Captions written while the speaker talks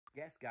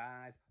Yes,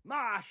 guys,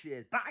 Marsh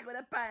is back with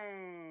a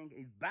bang.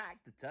 He's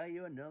back to tell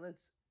you another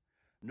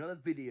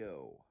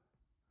video.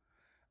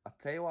 I'll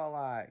tell you what I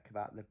like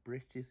about the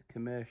British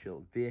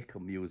Commercial Vehicle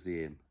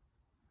Museum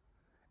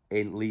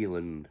in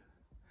Leland.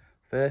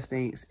 First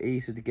thing, it's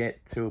easy to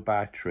get to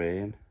by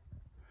train.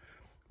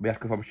 We have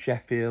to go from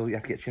Sheffield. You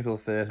have to get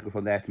Sheffield first, go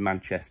from there to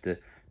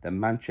Manchester. Then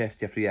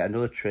Manchester, you have to get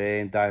another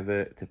train,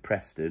 divert to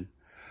Preston.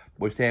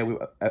 But it's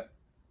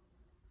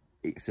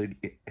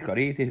got an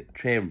easy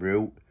train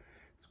route.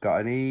 It's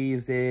got an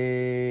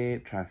easy,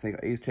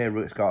 easy train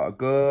route. It's got a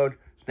good,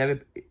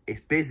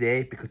 it's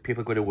busy because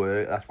people are going to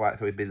work. That's why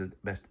it's always busy.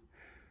 Best.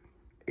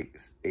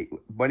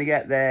 When you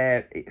get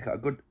there, it's got a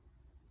good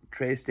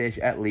train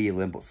station at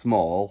Leland, but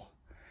small.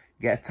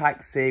 You get a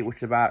taxi, which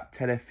is about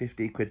 10 or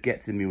 15 quid to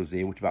get to the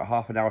museum, which is about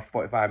half an hour,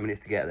 45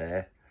 minutes to get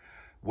there.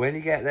 When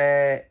you get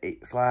there,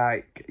 it's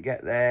like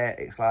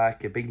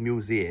a big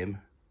museum.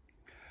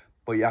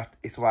 But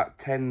it's like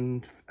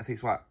 10, I think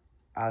it's like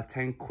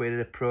 10 quid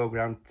a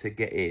programme to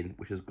get in,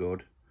 which is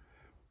good.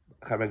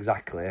 I can't remember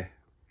exactly.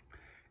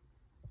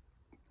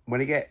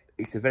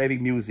 It's a very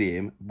big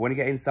museum. When you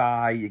get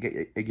inside, you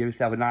give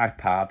yourself an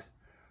iPad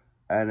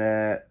and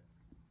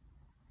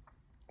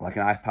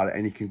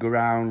and you can go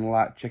around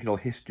like checking all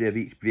the history of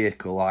each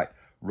vehicle, like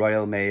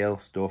Royal Mail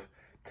stuff,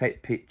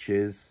 take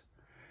pictures.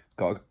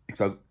 It's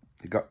got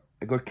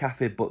a good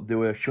cafe, but they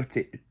were shut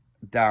it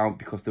down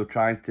because they were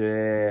trying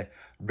to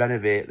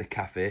renovate the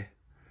cafe.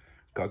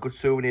 Got a good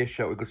souvenir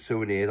shop with good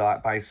souvenirs. I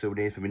like buying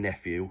souvenirs for my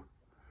nephew.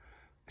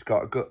 It's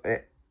got a good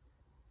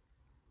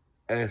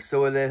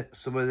some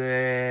of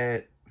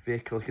the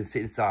vehicles you can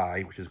sit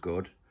inside, which is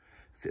good.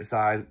 Sit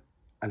inside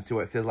and see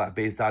what it feels like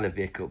being inside a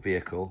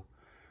vehicle.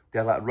 They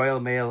had like Royal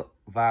Mail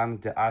vans,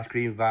 they had ice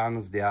cream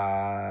vans, they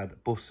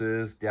had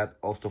buses, they had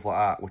all stuff like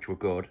that, which were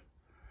good.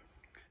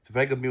 It's a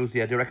very good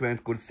museum. I do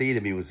recommend going to see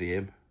the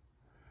museum.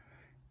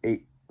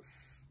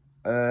 It's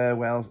I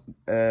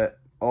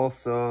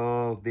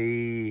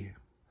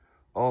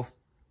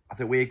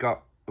think we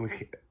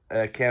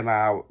came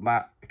out.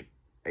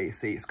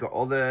 It's got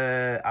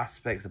other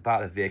aspects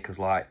about the vehicles,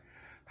 like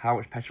how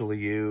much petrol they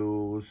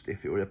used,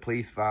 if it were a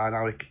police van,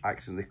 how many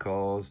accidents they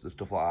caused, and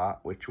stuff like that,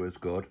 which was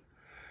good.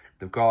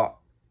 They've got,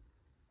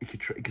 you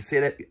can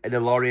sit in a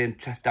lorry and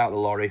test out the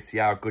lorry, see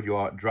how good you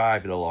are at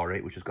driving a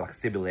lorry, which has got like a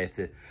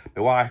simulator.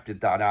 My wife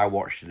did that and I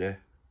watched it.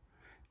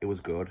 It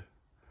was good.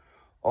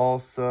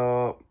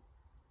 Also,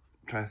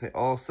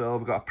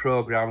 we've got a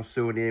programme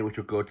souvenir which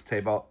were good to tell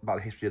you about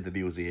the history of the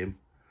museum.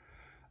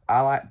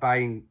 I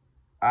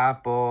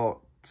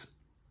bought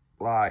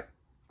like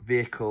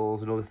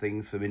vehicles and other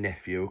things for my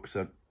nephew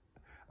because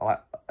I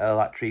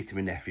like treating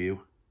my nephew.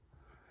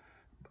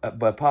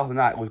 But apart from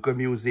that, it was a good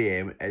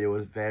museum and it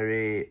was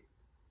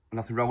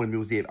nothing wrong with the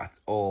museum at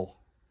all.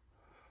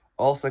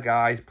 Also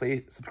guys,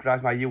 please subscribe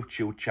to my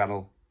YouTube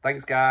channel.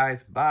 Thanks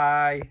guys,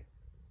 bye.